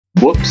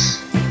Whoops.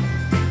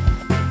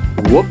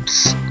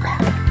 Whoops.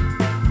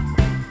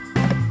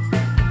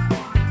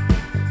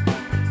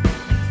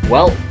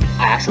 Well,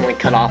 I accidentally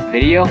cut off the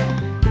video.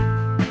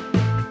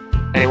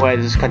 Anyway,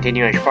 this is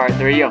continuing part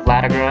 3 of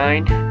ladder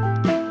grind.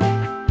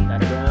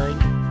 Ladder grind.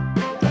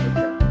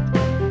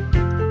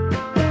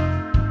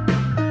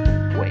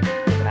 Wait,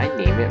 did I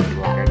name it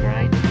ladder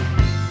grind?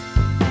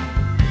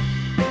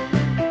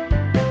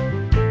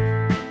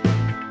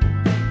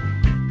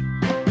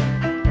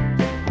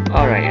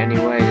 Alright,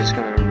 anyway, just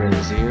gonna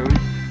resume.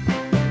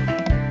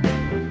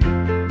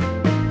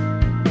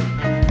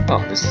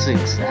 Oh, this is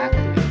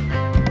exactly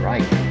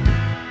right.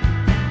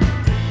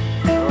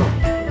 Oh,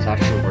 it's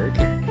actually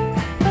working.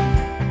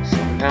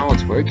 Somehow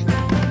it's working.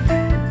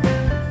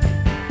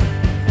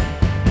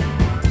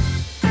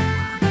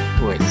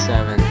 Wait,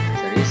 7.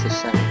 So this is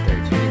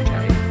 713,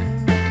 right?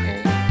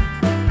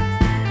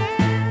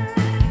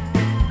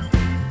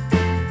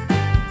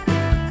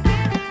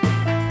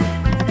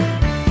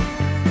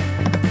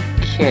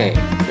 Okay. Okay,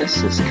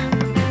 this is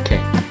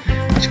okay.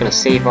 Just gonna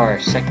save our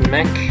second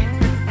mech.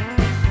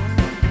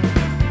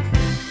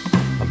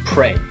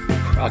 Pray.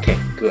 Okay,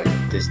 good.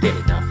 This did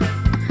enough.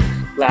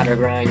 Ladder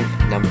grind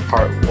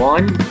part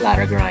 1,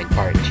 ladder grind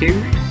part 2,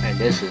 and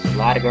this is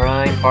ladder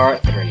grind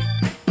part 3.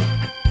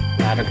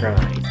 Ladder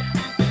grind.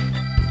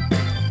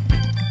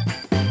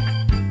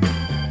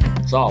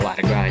 It's all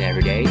ladder grind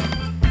every day.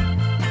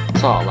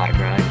 It's all ladder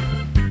grind.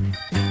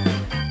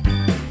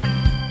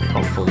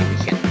 Hopefully we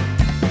can.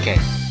 Okay,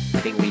 I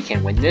think we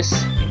can win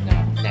this in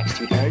the next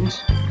 2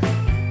 turns.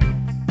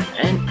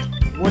 And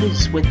what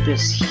is with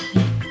this heat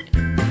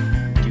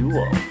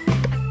duo?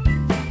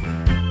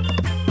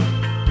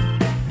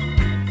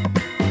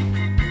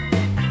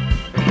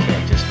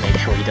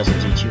 He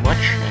doesn't do too much,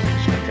 and I'm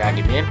just gonna drag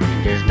him in.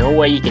 And there's no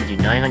way he can do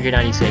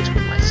 996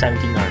 with my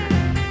 17 armor.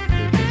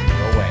 There's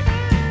no way.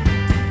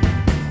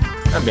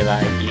 I'll be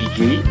like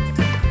GG.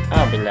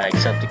 I'll be like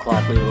Santa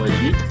Claus little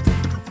OG.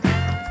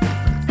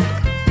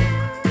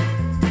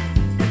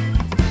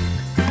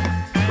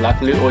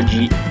 Luckily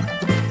OG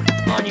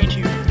on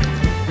YouTube.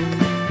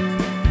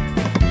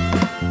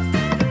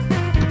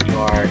 You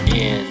are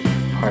in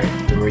part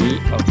 3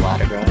 of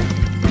ladder grind.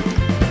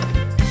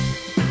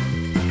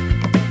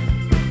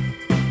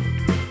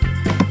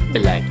 Be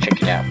like, check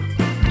it out.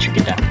 Check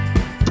it out.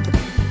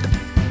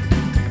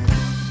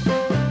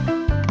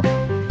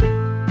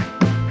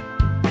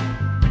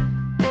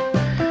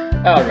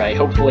 Alright,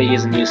 hopefully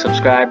he's a new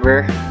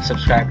subscriber.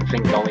 Subscriber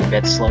thing going a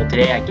bit slow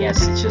today. I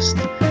guess it's just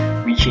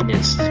reaching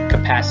its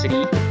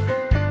capacity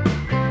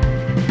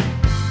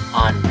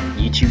on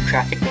YouTube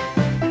traffic.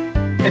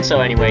 And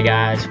so anyway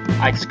guys,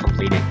 I just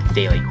completed the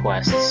daily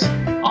quests.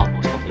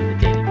 Almost completed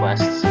the daily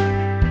quests.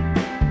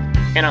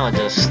 And I'll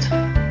just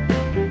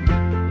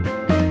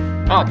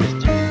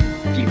do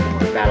a few more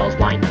battles,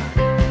 why not?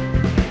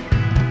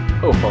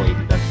 Hopefully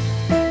the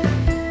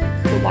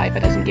Wi-Fi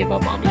doesn't give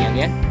up on me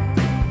again.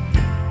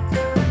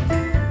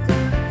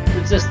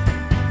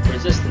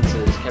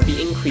 Resistances can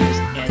be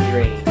increased and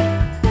drained.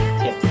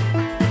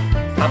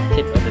 Top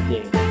tip of the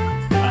day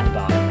on the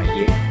bottom right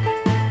here.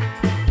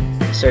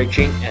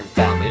 Searching and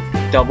found it.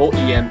 Double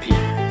EMP.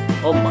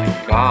 Oh my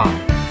god.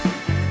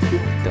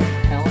 What the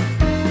hell?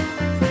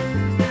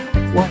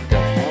 What the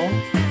hell?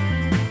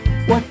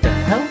 What the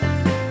hell?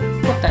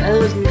 What the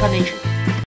hell is incarnation?